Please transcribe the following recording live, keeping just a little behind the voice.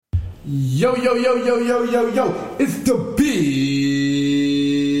Yo, yo, yo, yo, yo, yo, yo. It's the big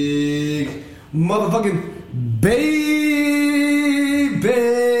motherfucking baby.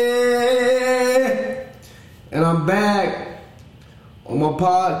 And I'm back on my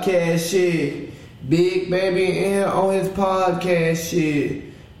podcast shit. Big baby in on his podcast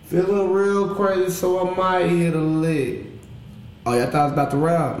shit. Feeling real crazy, so I might hit a lick. Oh, y'all thought I was about to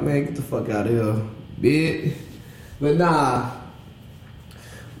rap? Man, get the fuck out of here, bitch. But nah.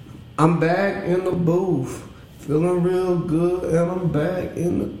 I'm back in the booth, feeling real good, and I'm back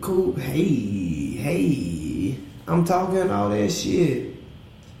in the coop. Hey, I'm talking all that shit.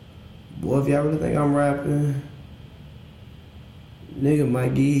 Boy, if y'all really think I'm rapping, nigga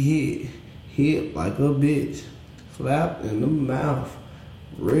might get hit like a bitch, slapped in the mouth.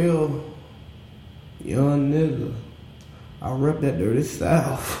 Real young nigga. I rep that dirty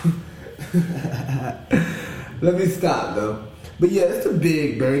south. Let me stop though. But yeah, it's the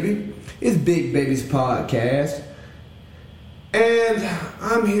Big Baby. It's Big Baby's podcast. And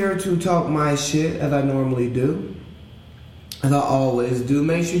I'm here to talk my shit as I normally do. As I always do.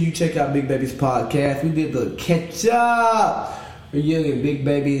 Make sure you check out Big Baby's podcast. We did the catch up reunion. Big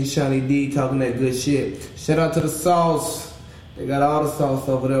Baby and Shawnee D talking that good shit. Shout out to the sauce. They got all the sauce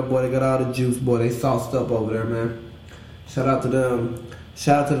over there, boy. They got all the juice, boy. They sauced up over there, man. Shout out to them.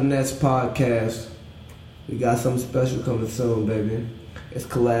 Shout out to the next podcast. We got something special coming soon, baby. It's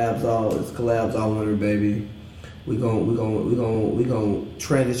collabs all winter, baby. We gon'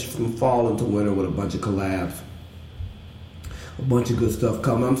 transition from fall into winter with a bunch of collabs. A bunch of good stuff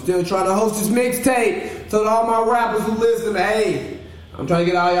coming. I'm still trying to host this mixtape so that all my rappers who listen, hey, I'm trying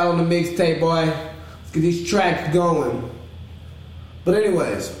to get all y'all on the mixtape, boy. Let's get these tracks going. But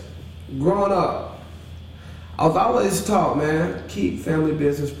anyways, growing up, I was always taught, man, keep family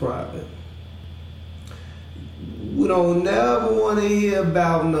business private. We don't never want to hear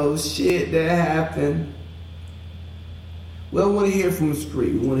about no shit that happened. We don't want to hear from the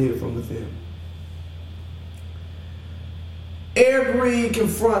street. We want to hear from the family. Eric Reid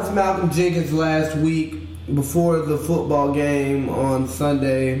confronts Malcolm Jenkins last week before the football game on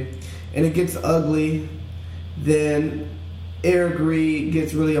Sunday, and it gets ugly. Then Eric Reid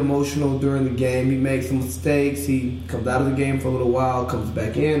gets really emotional during the game. He makes some mistakes. He comes out of the game for a little while, comes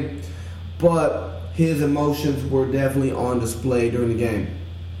back in. But his emotions were definitely on display during the game.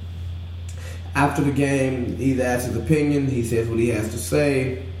 After the game, he's asked his opinion. He says what he has to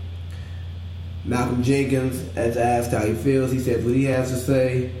say. Malcolm Jenkins is asked how he feels. He says what he has to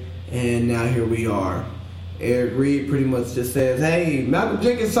say. And now here we are. Eric Reid pretty much just says, hey, Malcolm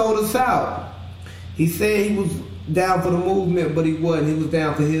Jenkins sold us out. He said he was down for the movement, but he wasn't. He was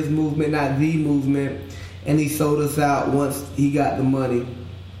down for his movement, not the movement. And he sold us out once he got the money.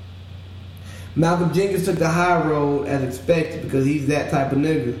 Malcolm Jenkins took the high road as expected because he's that type of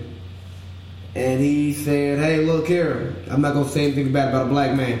nigga. And he said, hey, look here, I'm not going to say anything bad about a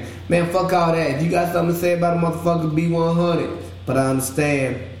black man. Man, fuck all that. If you got something to say about a motherfucker, be 100. But I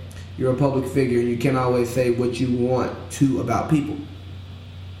understand you're a public figure and you can't always say what you want to about people.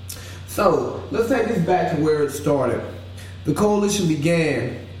 So, let's take this back to where it started. The coalition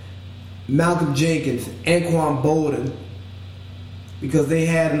began Malcolm Jenkins, Anquan Boldin, because they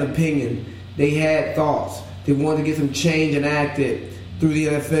had an opinion. They had thoughts. They wanted to get some change enacted through the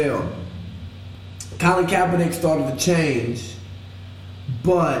NFL. Colin Kaepernick started the change,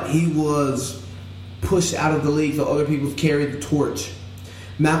 but he was pushed out of the league so other people carried the torch.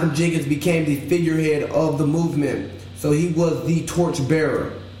 Malcolm Jenkins became the figurehead of the movement, so he was the torch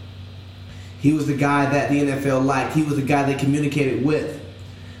bearer. He was the guy that the NFL liked. He was the guy they communicated with.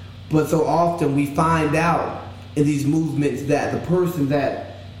 But so often we find out in these movements that the person that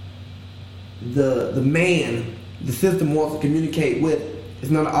the man, the system wants to communicate with is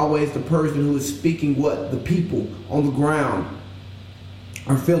not always the person who is speaking what the people on the ground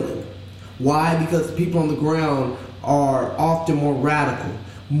are feeling. Why? Because the people on the ground are often more radical,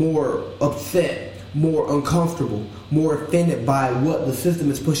 more upset, more uncomfortable, more offended by what the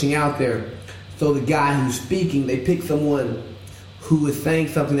system is pushing out there. So the guy who's speaking, they pick someone who is saying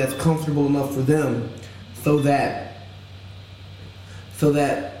something that's comfortable enough for them so that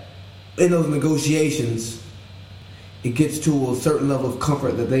in those negotiations, it gets to a certain level of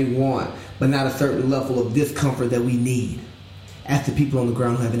comfort that they want, but not a certain level of discomfort that we need as the people on the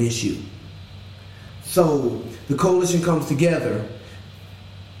ground who have an issue. So the coalition comes together.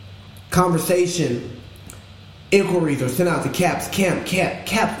 Conversation, inquiries are sent out to Cap's camp.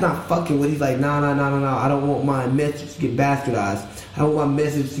 Cap's not fucking with it. He's like, no. I don't want my message to get bastardized. I don't want my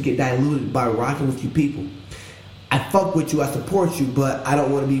message to get diluted by rocking with you people. I fuck with you, I support you, but I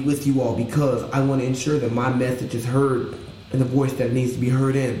don't want to be with you all because I want to ensure that my message is heard in the voice that it needs to be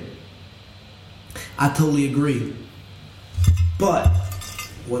heard in. I totally agree. But,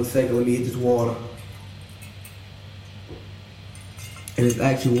 one second, let me hit this water. And it's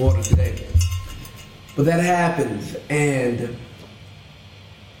actually water today. But that happens, and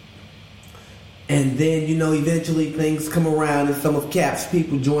then, eventually things come around and some of Cap's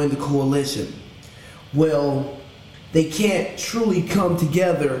people join the coalition. Well, they can't truly come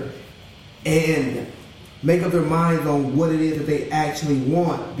together and make up their minds on what it is that they actually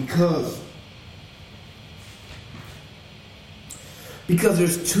want because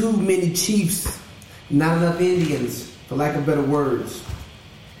there's too many chiefs, not enough Indians, for lack of better words.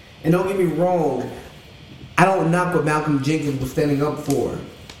 And don't get me wrong, I don't knock what Malcolm Jenkins was standing up for.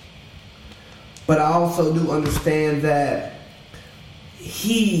 But I also do understand that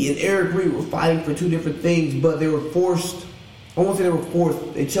he and Eric Reid were fighting for two different things, but they were forced. I won't say they were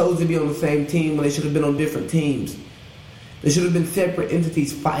forced. They chose to be on the same team when they should have been on different teams. They should have been separate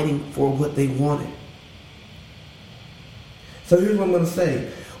entities fighting for what they wanted. So here's what I'm going to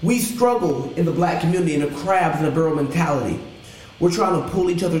say. We struggle in the black community in a crabs in a barrel mentality. We're trying to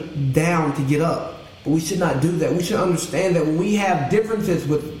pull each other down to get up. But we should not do that. We should understand that when we have differences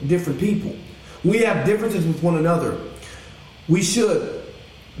with different people, we have differences with one another, we should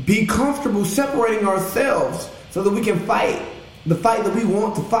be comfortable separating ourselves so that we can fight the fight that we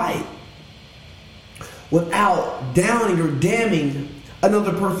want to fight without downing or damning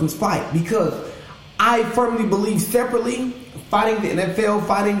another person's fight. Because I firmly believe separately, fighting the NFL,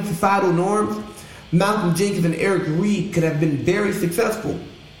 fighting societal norms, Malcolm Jenkins and Eric Reid could have been very successful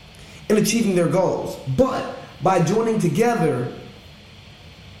in achieving their goals. But by joining together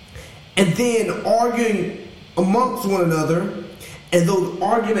and then arguing amongst one another, and those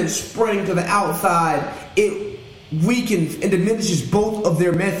arguments spreading to the outside, it weakens and diminishes both of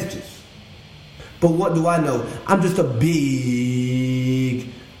their messages. But what do I know? I'm just a big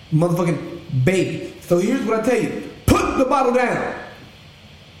motherfucking baby. So here's what I tell you. Put the bottle down.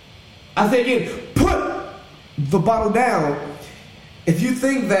 I say again, put the bottle down. If you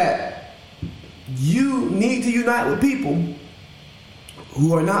think that you need to unite with people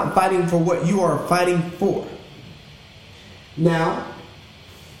who are not fighting for what you are fighting for. Now,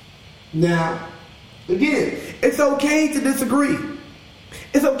 again, it's okay to disagree.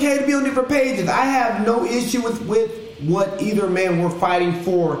 It's okay to be on different pages. I have no issue with what either man were fighting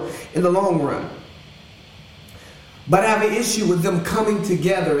for in the long run. But I have an issue with them coming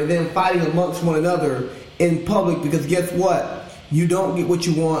together and then fighting amongst one another in public, because guess what? You don't get what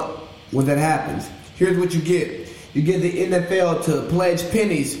you want when that happens. Here's what you get. You get the NFL to pledge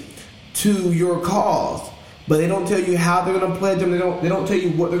pennies to your cause, but they don't tell you how they're going to pledge them. They don't tell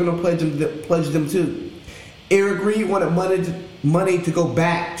you what they're going to pledge them to. Eric Reid wanted money to go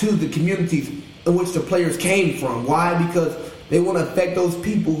back to the communities in which the players came from. Why? Because they want to affect those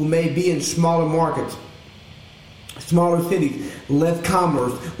people who may be in smaller markets, smaller cities, less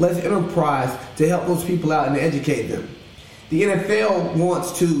commerce, less enterprise, to help those people out and educate them. The NFL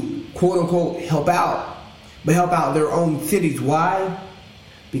wants to, quote unquote, help out, but help out their own cities. Why?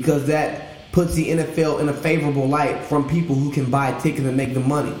 Because that puts the NFL in a favorable light from people who can buy tickets and make the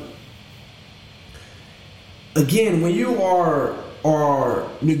money. Again, when you are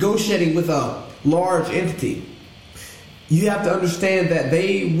negotiating with a large entity, you have to understand that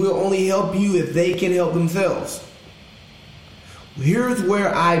they will only help you if they can help themselves. Here's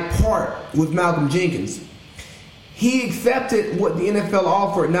where I part with Malcolm Jenkins. He accepted what the NFL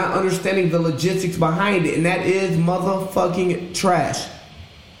offered, not understanding the logistics behind it, and that is motherfucking trash.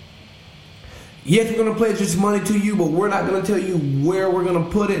 Yes, we're going to pledge this money to you, but we're not going to tell you where we're going to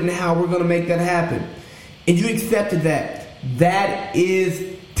put it and how we're going to make that happen. And you accepted that. That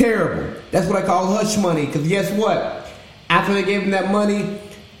is terrible. That's what I call hush money, because guess what? After they gave him that money,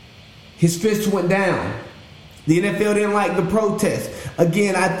 his fist went down. The NFL didn't like the protest.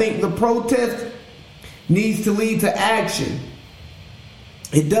 Again, I think the protest needs to lead to action.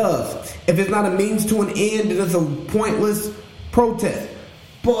 It does. If it's not a means to an end, then it's a pointless protest.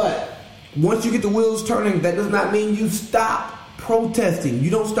 But once you get the wheels turning, that does not mean you stop protesting. You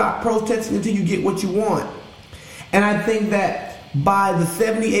don't stop protesting until you get what you want. And I think that by the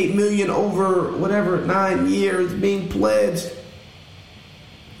 $78 million over 9 years being pledged,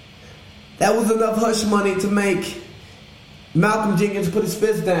 that was enough hush money to make Malcolm Jenkins put his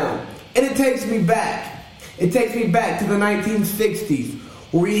fist down. And it takes me back. It takes me back to the 1960s,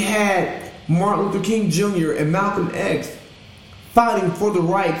 where we had Martin Luther King Jr. and Malcolm X fighting for the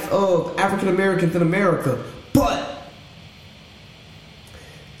rights of African Americans in America. But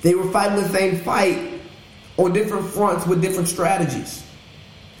they were fighting the same fight on different fronts with different strategies.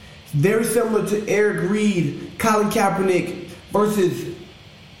 Very similar to Eric Reid, Colin Kaepernick versus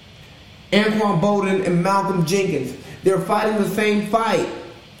Anquan Boldin and Malcolm Jenkins. They're fighting the same fight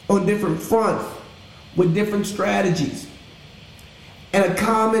on different fronts with different strategies. And a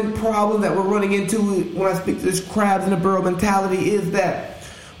common problem that we're running into when I speak to this crabs in the barrel mentality is that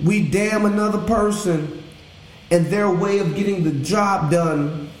we damn another person and their way of getting the job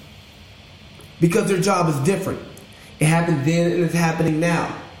done because their job is different. It happened then and it's happening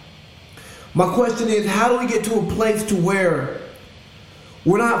now. My question is, how do we get to a place to where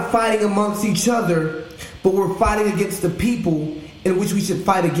we're not fighting amongst each other, but we're fighting against the people in which we should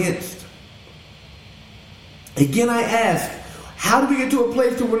fight against? Again, I ask, how do we get to a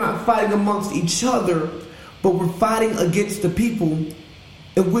place where we're not fighting amongst each other, but we're fighting against the people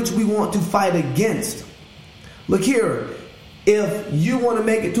in which we want to fight against? Look here, if you want to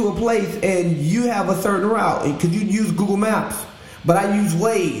make it to a place and you have a certain route, because you use Google Maps, but I use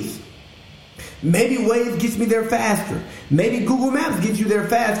Waze. Maybe Waze gets me there faster. Maybe Google Maps gets you there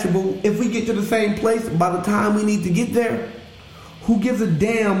faster, but if we get to the same place by the time we need to get there, who gives a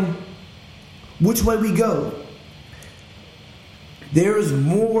damn which way we go? There is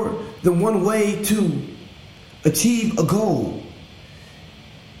more than one way to achieve a goal.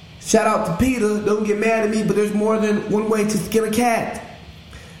 Shout out to Peter, don't get mad at me, but there's more than one way to skin a cat.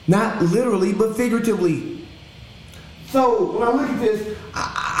 Not literally, but figuratively. So when I look at this,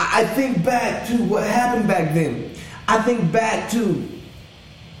 I think back to what happened back then. I think back to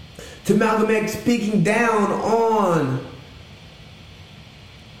Malcolm X speaking down on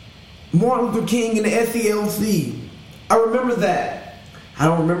Martin Luther King and the SCLC. I remember that. I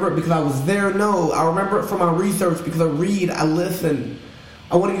don't remember it because I was there. No, I remember it from my research because I read, I listen.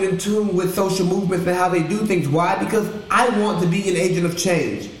 I want to get in tune with social movements and how they do things. Why? Because I want to be an agent of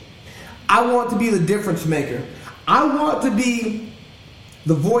change. I want to be the difference maker. I want to be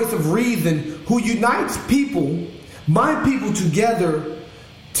the voice of reason who unites people, my people together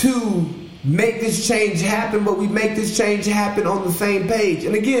to make this change happen, but we make this change happen on the same page.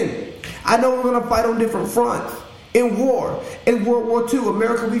 And again, I know we're going to fight on different fronts. In war, in World War II,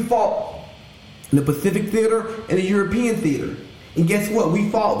 America, we fought in the Pacific theater and the European theater. And guess what? We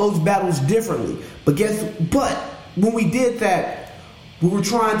fought those battles differently. But when we did that, we were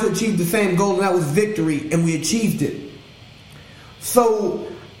trying to achieve the same goal, and that was victory, and we achieved it. So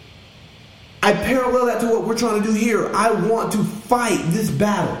I parallel that to what we're trying to do here. I want to fight this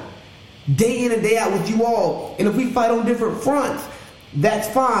battle day in and day out with you all. And if we fight on different fronts, that's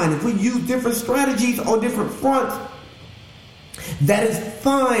fine. If we use different strategies on different fronts, that is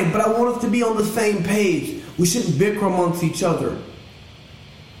fine. But I want us to be on the same page. We shouldn't bicker amongst each other.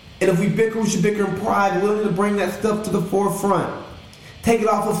 And if we bicker, we should bicker in pride. We don't need to bring that stuff to the forefront. Take it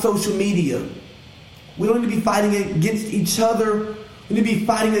off of social media. We don't need to be fighting against each other. We need to be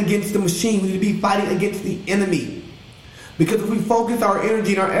fighting against the machine. We need to be fighting against the enemy. Because if we focus our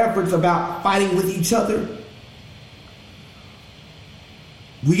energy and our efforts about fighting with each other,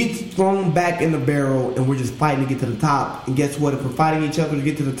 we get thrown back in the barrel and we're just fighting to get to the top. And guess what? If we're fighting each other to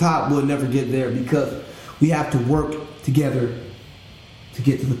get to the top, we'll never get there because we have to work together to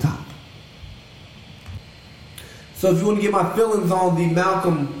get to the top. So if you want to get my feelings on the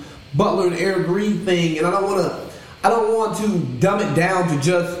Malcolm Butler and Eric Reed thing, and I don't want to dumb it down to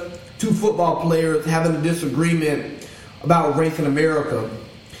just two football players having a disagreement about race in America.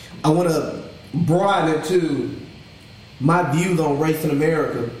 I want to broaden it to my views on race in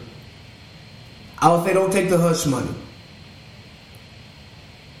America. I would say don't take the hush money.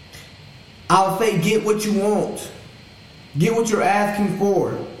 I would say get what you want. Get what you're asking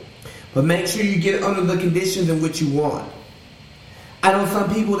for. But make sure you get it under the conditions in which you want. I know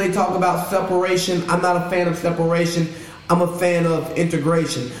some people, they talk about separation. I'm not a fan of separation. I'm a fan of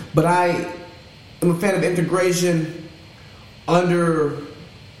integration. But I am a fan of integration under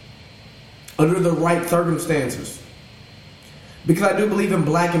the right circumstances. Because I do believe in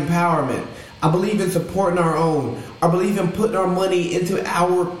black empowerment. I believe in supporting our own. I believe in putting our money into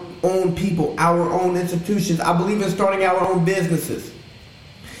our own people, our own institutions. I believe in starting our own businesses.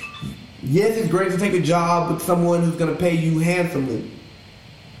 Yes, it's great to take a job with someone who's going to pay you handsomely.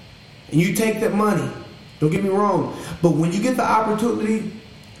 And you take that money. Don't get me wrong. But when you get the opportunity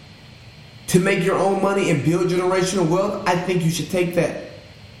to make your own money and build generational wealth, I think you should take that.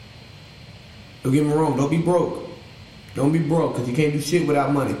 Don't get me wrong. Don't be broke. Don't be broke because you can't do shit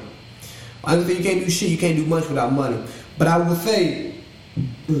without money. I don't think you can't do shit. You can't do much without money. But I will say,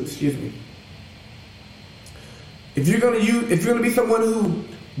 excuse me. If you're gonna be someone who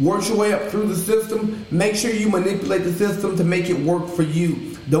works your way up through the system, make sure you manipulate the system to make it work for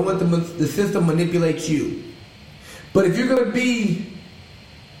you. Don't let the system manipulate you. But if you're gonna be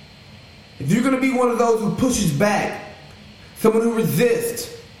one of those who pushes back, someone who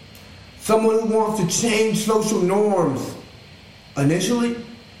resists, someone who wants to change social norms, initially,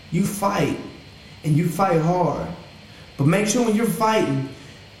 you fight. And you fight hard. But make sure when you're fighting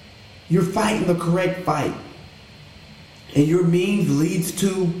the correct fight. And your means leads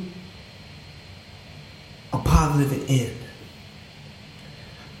to a positive end.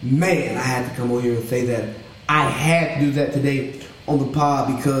 Man, I had to come over here and say that. I had to do that today on the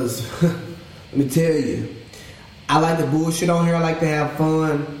pod because, let me tell you, I like to bullshit on here. I like to have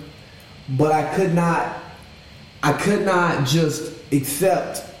fun. But I could not just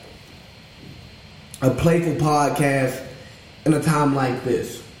accept a playful podcast in a time like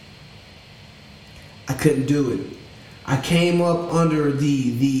this. I couldn't do it. I came up under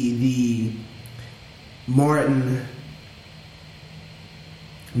the Martin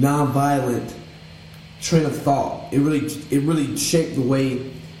nonviolent train of thought. It really shaped the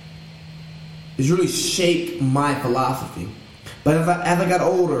way. It's really shaped my philosophy. But as I got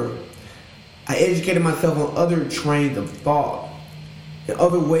older, I educated myself on other trains of thought, and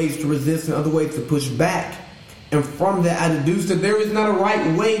other ways to resist and other ways to push back. And from that, I deduced that there is not a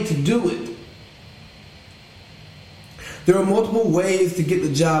right way to do it. There are multiple ways to get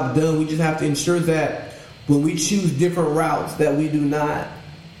the job done. We just have to ensure that when we choose different routes, that we do not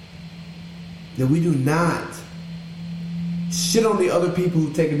shit on the other people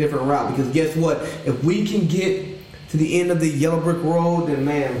who take a different route. Because guess what? If we can get to the end of the yellow brick road, then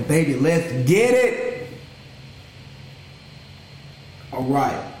man, baby, let's get it. All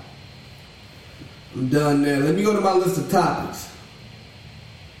right. I'm done there. Let me go to my list of topics.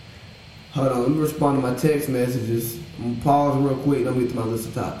 Hold on, let me respond to my text messages. I'm going to pause real quick and I'm going to get to my list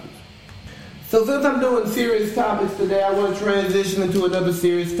of topics. So since I'm doing serious topics today, I want to transition into another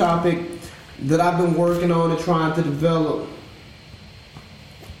serious topic that I've been working on and trying to develop.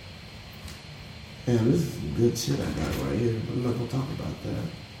 Man, this is some good shit I got right here. I'm not going to talk about that.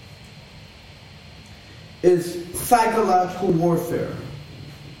 It's psychological warfare.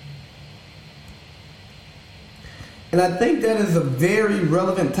 And I think that is a very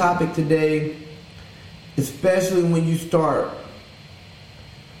relevant topic today, especially when you start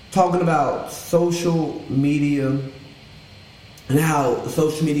talking about social media and how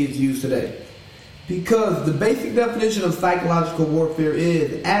social media is used today. Because the basic definition of psychological warfare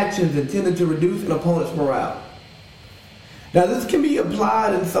is actions intended to reduce an opponent's morale. Now, this can be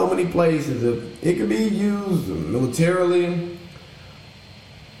applied in so many places. It can be used militarily.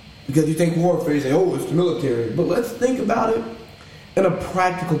 Because you think warfare, you say, oh, it's the military. But let's think about it in a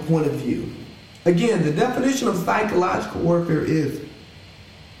practical point of view. Again, the definition of psychological warfare is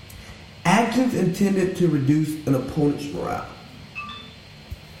actions intended to reduce an opponent's morale.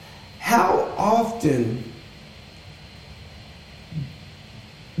 How often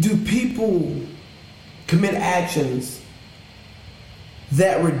do people commit actions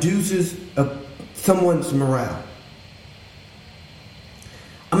that reduces someone's morale?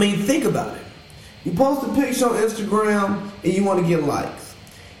 I mean, think about it. You post a picture on Instagram and you want to get likes.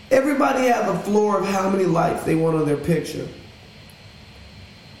 Everybody has a floor of how many likes they want on their picture.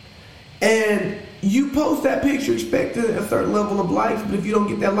 And you post that picture expecting a certain level of likes, but if you don't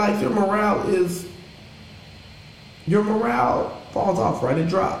get that likes, your morale falls off, right? It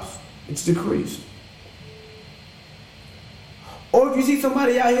drops. It's decreased. Or if you see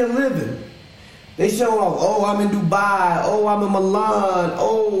somebody out here living, they show off, oh, I'm in Dubai, oh, I'm in Milan,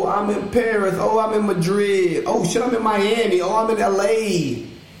 oh, I'm in Paris, oh, I'm in Madrid, oh, shit, I'm in Miami, oh, I'm in LA.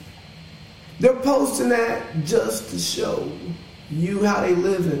 They're posting that just to show you how they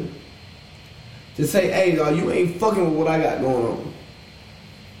living. To say, hey, dog, you ain't fucking with what I got going on.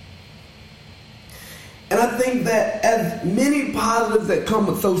 And I think that as many positives that come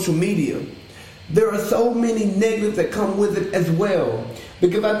with social media, there are so many negatives that come with it as well.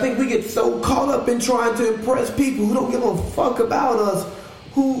 Because I think we get so caught up in trying to impress people who don't give a fuck about us,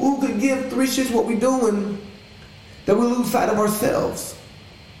 who could give three shits what we're doing, that we lose sight of ourselves.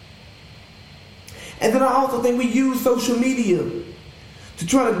 And then I also think we use social media to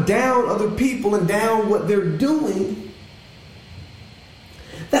try to down other people and down what they're doing,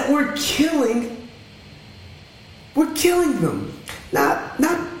 that we're killing them. Not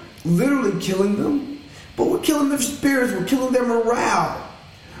literally killing them, but we're killing their spirits, we're killing their morale,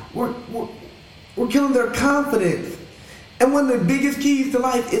 we're killing their confidence. And one of the biggest keys to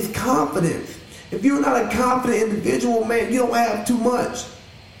life is confidence. If you're not a confident individual, man, you don't have too much.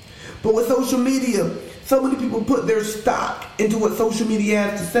 But with social media, so many people put their stock into what social media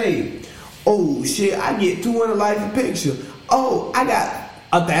has to say. Oh shit, I get 200 likes a picture. Oh, I got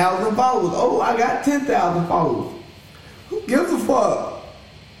 1,000 followers. Oh, I got 10,000 followers. Who gives a fuck?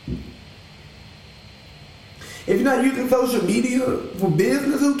 If you're not using social media for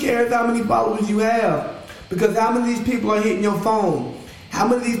business, who cares how many followers you have? Because how many of these people are hitting your phone? How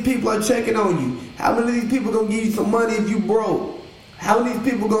many of these people are checking on you? How many of these people gonna give you some money if you broke? How many of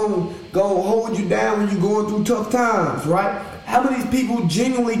these people gonna hold you down when you're going through tough times, right? How many of these people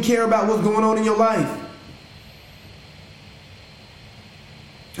genuinely care about what's going on in your life?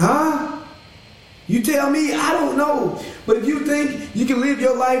 Huh? You tell me, I don't know. But if you think you can live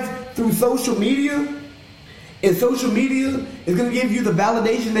your life through social media, and social media is going to give you the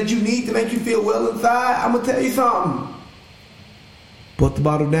validation that you need to make you feel well inside, I'm going to tell you something. Put the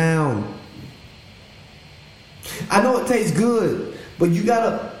bottle down. I know it tastes good, but you got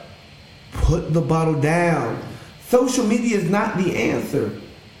to put the bottle down. Social media is not the answer.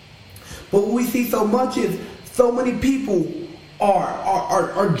 But what we see so much is so many people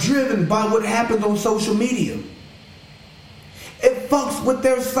are driven by what happens on social media. It fucks with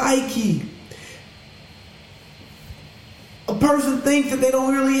their psyche. A person thinks that they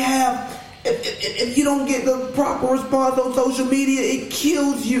don't really have, if you don't get the proper response on social media, it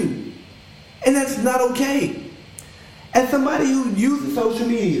kills you. And that's not okay. As somebody who uses social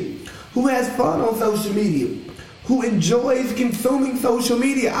media, who has fun on social media, who enjoys consuming social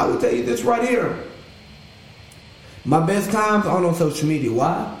media, I will tell you this right here. My best times aren't on social media.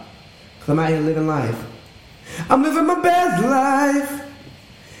 Why? Because I'm out here living life. I'm living my best life.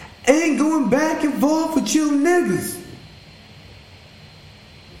 Ain't going back and forth with you niggas.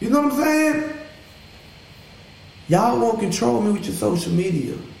 You know what I'm saying? Y'all won't control me with your social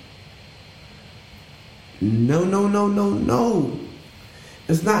media. No.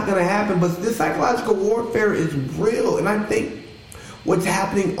 It's not going to happen. But this psychological warfare is real. And I think what's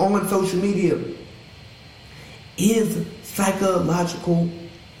happening on social media is psychological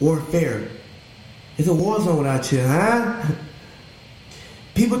warfare. It's a war zone out here, huh?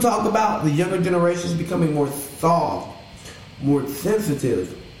 People talk about the younger generations becoming more soft, more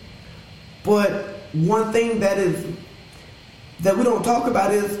sensitive. But one thing that we don't talk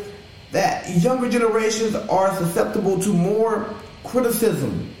about is that younger generations are susceptible to more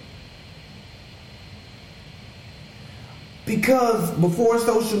criticism. Because before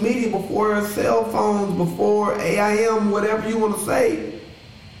social media, before cell phones, before AIM, whatever you want to say,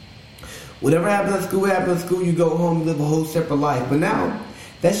 whatever happened at school, you go home and live a whole separate life. But now,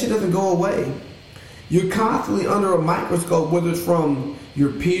 that shit doesn't go away. You're constantly under a microscope, whether it's from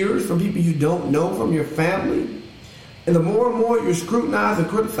your peers, from people you don't know, from your family. And the more and more you're scrutinized and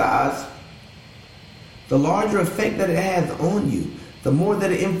criticized, the larger effect that it has on you, the more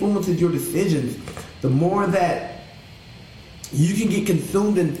that it influences your decisions, the more that you can get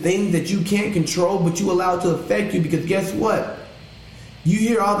consumed in things that you can't control, but you allow it to affect you. Because guess what? You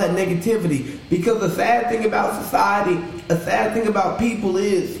hear all that negativity. Because the sad thing about society, a sad thing about people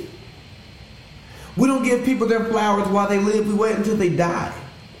is we don't give people their flowers while they live. We wait until they die.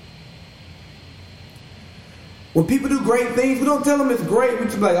 When people do great things, we don't tell them it's great. We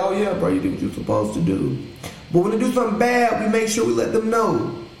just be like, oh yeah, bro, you did what you're supposed to do. But when they do something bad, we make sure we let them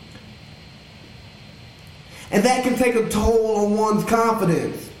know. And that can take a toll on one's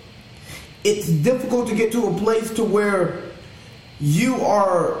confidence. It's difficult to get to a place to where you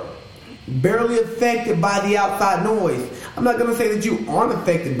are barely affected by the outside noise. I'm not going to say that you aren't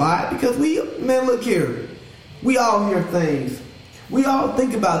affected by it, because look here. We all hear things. We all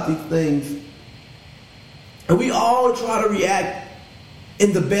think about these things. And we all try to react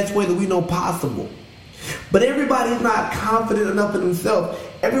in the best way that we know possible. But everybody is not confident enough in themselves.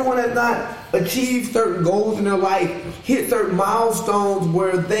 Everyone has not achieved certain goals in their life, hit certain milestones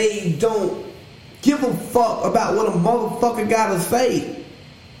where they don't give a fuck about what a motherfucker gotta say.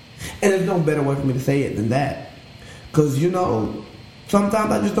 And there's no better way for me to say it than that. Because,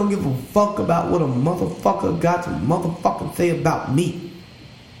 sometimes I just don't give a fuck about what a motherfucker got to motherfucking say about me.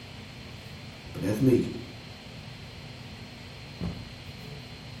 But that's me.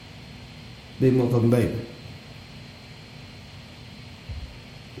 Big motherfucking baby.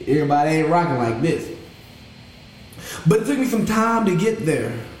 Everybody ain't rocking like this. But it took me some time to get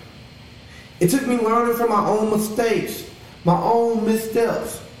there. It took me learning from my own mistakes, my own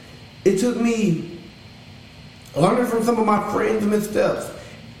missteps. It took me learning from some of my friends' missteps.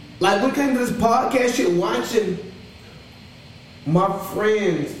 Like when it came to this podcast shit, watching my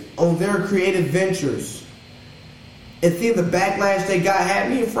friends on their creative ventures and seeing the backlash they got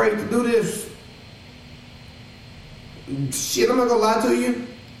had me afraid to do this. Shit, I'm not gonna lie to you.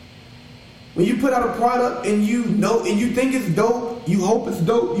 When you put out a product and you know and you think it's dope, you hope it's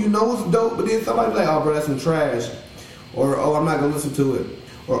dope, you know it's dope, but then somebody's like, oh bro, that's some trash. Or oh, I'm not gonna listen to it.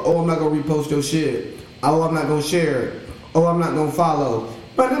 Or oh, I'm not gonna repost your shit. Oh, I'm not gonna share it. Oh, I'm not gonna follow.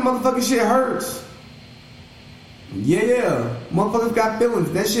 But that motherfucking shit hurts. Yeah. Motherfuckers got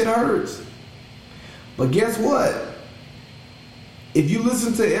feelings. That shit hurts. But guess what? If you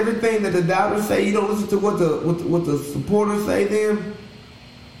listen to everything that the doubters say, you don't listen to what the supporters say, then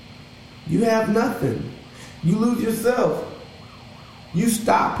you have nothing. You lose yourself. You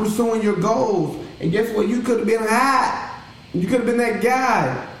stop pursuing your goals. And guess what? You could have been hot. You could have been that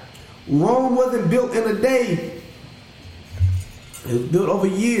guy. Rome wasn't built in a day. It was built over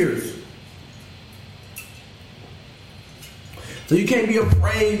years. So you can't be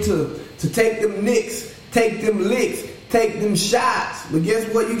afraid to take them nicks, take them licks, take them shots. But guess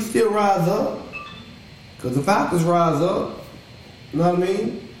what? You can still rise up. Because the Falcons rise up. You know what I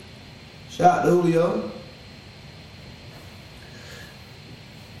mean? Shout out to Julio.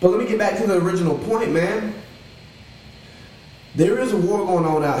 But let me get back to the original point, man. There is a war going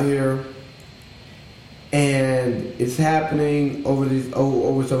on out here. And it's happening over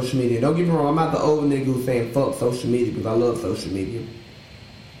social media. Don't get me wrong, I'm not the old nigga who's saying fuck social media because I love social media.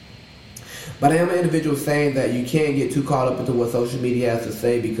 But I am an individual saying that you can't get too caught up into what social media has to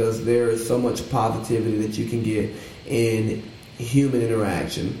say because there is so much positivity that you can get in human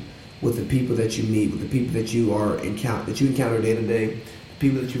interaction with the people that you meet, with the people that you encounter day to day, the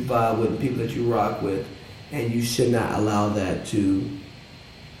people that you vibe with, the people that you rock with, and you should not allow that to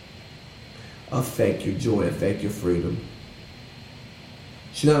affect your joy, affect your freedom.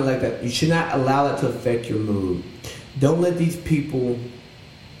 You should not like that. You should not allow that to affect your mood. Don't let these people.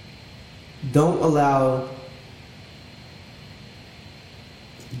 Don't allow.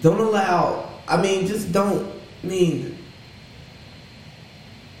 Don't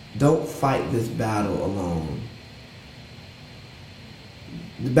fight this battle alone.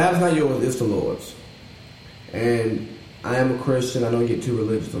 The battle's not yours, it's the Lord's. And I am a Christian. I don't get too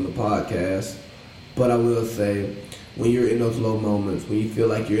religious on the podcast. But I will say, when you're in those low moments, when you feel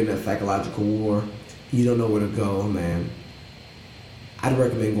like you're in that psychological war, you don't know where to go, man, I'd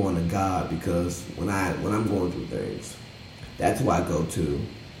recommend going to God because when I'm going through things, that's who I go to.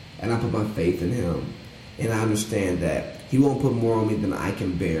 And I put my faith in Him. And I understand that He won't put more on me than I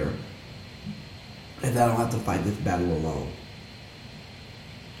can bear. And that I don't have to fight this battle alone.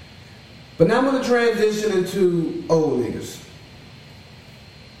 But now I'm going to transition into old niggas.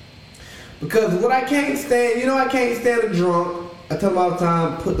 Because what I can't stand, I can't stand a drunk. I tell them all the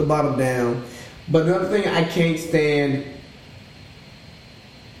time, put the bottle down. But another thing I can't stand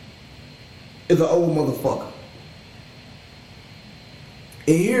is an old motherfucker.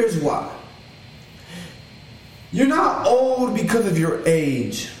 And here's why. You're not old because of your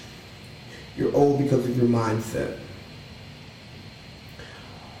age. You're old because of your mindset.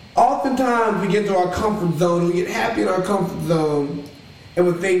 Oftentimes we get to our comfort zone, we get happy in our comfort zone, and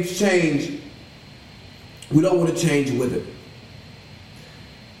when things change, we don't want to change with it.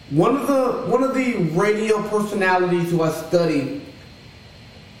 One of the radio personalities who I study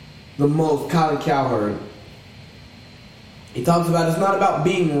the most, Colin Cowherd, he talks about it's not about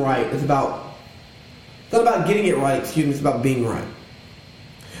being right, it's not about getting it right, it's about being right.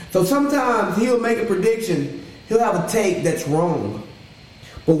 So sometimes he'll make a prediction, he'll have a take that's wrong.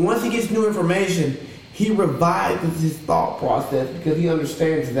 But once he gets new information, he revives his thought process because he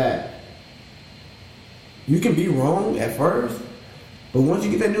understands that you can be wrong at first, but once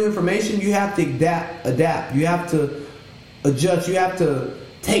you get that new information, you have to adapt. You have to adjust. You have to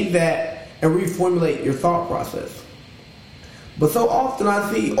take that and reformulate your thought process. But so often I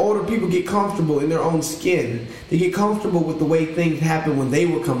see older people get comfortable in their own skin. They get comfortable with the way things happened when they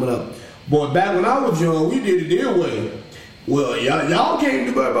were coming up. Boy, back when I was young, we did it their way. Well, y'all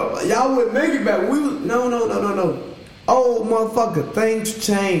can't do it. Y'all wouldn't make it back. No. Oh, motherfucker, things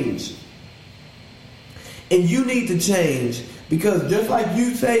change. And you need to change. Because just like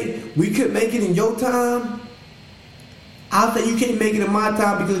you say, we couldn't make it in your time, I'll say you can't make it in my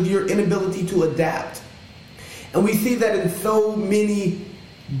time because of your inability to adapt. And we see that in so many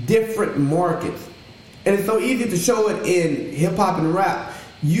different markets. And it's so easy to show it in hip-hop and rap.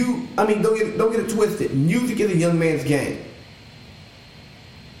 Don't get it twisted. Music is a young man's game.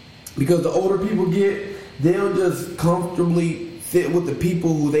 Because the older people get, they'll just comfortably sit with the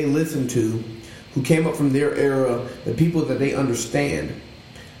people who they listen to, who came up from their era, the people that they understand.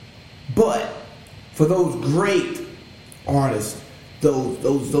 But for those great artists,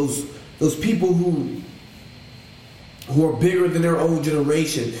 those people who are bigger than their own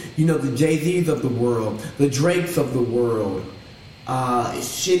generation, the Jay-Z's of the world, the Drakes of the world,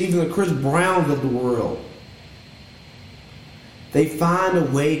 even the Chris Browns of the world, they find a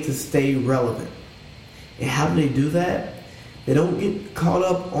way to stay relevant. And how do they do that? They don't get caught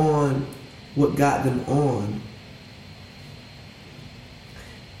up on what got them on.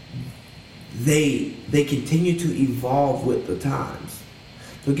 they continue to evolve with the times.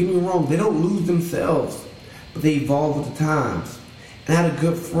 Don't get me wrong, they don't lose themselves, but they evolve with the times. And I had a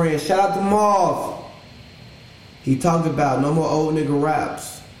good friend, shout out to Moth. He talked about no more old nigga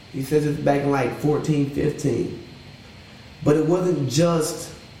raps. He says it's back in like 14, 15. But it wasn't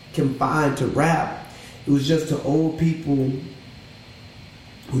just confined to rap. It was just to old people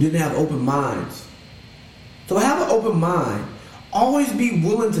who didn't have open minds. So have an open mind. Always be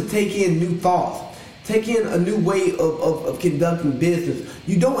willing to take in new thoughts. Take in a new way of conducting business.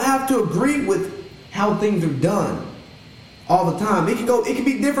 You don't have to agree with how things are done all the time. It can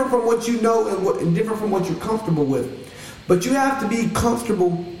be different from what you know and different from what you're comfortable with. But you have to be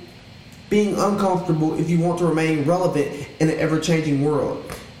comfortable being uncomfortable if you want to remain relevant in an ever-changing world.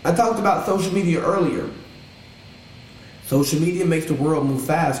 I talked about social media earlier. Social media makes the world move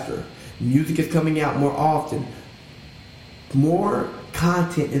faster. Music is coming out more often. More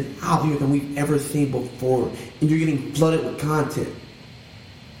content is out here than we've ever seen before. And you're getting flooded with content.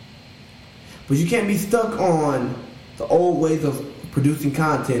 But you can't be stuck on the old ways of producing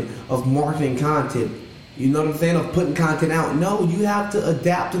content, of marketing content. You know what I'm saying? Of putting content out. No, you have to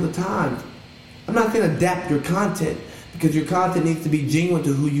adapt to the times. I'm not saying adapt your content, because your content needs to be genuine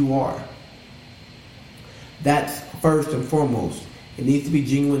to who you are. That's first and foremost. It needs to be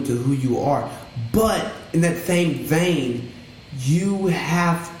genuine to who you are. But in that same vein, you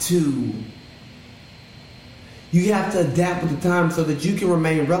have to adapt with the times so that you can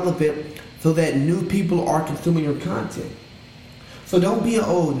remain relevant, so that new people are consuming your content. So don't be an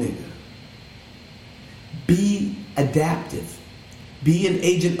old nigga. Be adaptive. Be an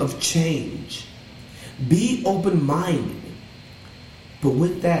agent of change. Be open-minded. But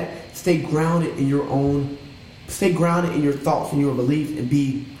with that, stay grounded in your thoughts and your beliefs, and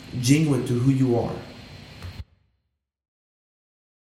be genuine to who you are.